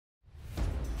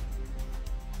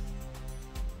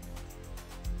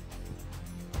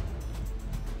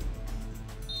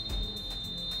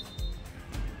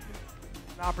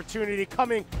Opportunity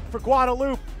coming for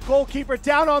Guadeloupe. Goalkeeper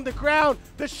down on the ground.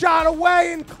 The shot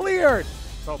away and cleared.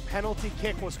 So penalty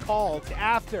kick was called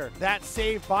after that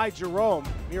save by Jerome.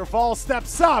 Mirval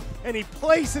steps up and he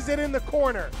places it in the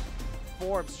corner.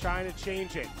 Forbes trying to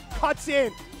change it. Cuts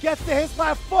in, gets to his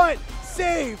left foot,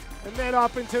 saved, and then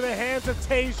up into the hands of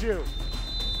Teju.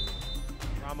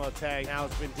 Ramote now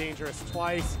has been dangerous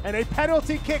twice, and a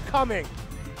penalty kick coming.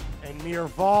 And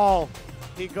Mirval,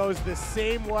 he goes the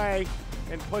same way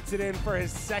and puts it in for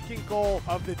his second goal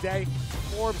of the day.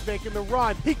 Forbes making the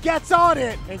run. He gets on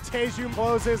it, and Teju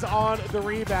closes on the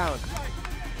rebound.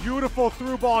 Beautiful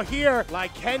through ball here.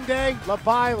 Kende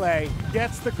Labaile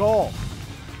gets the goal.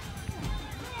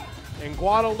 And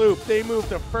Guadeloupe, they move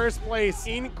to first place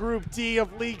in Group D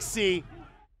of League C.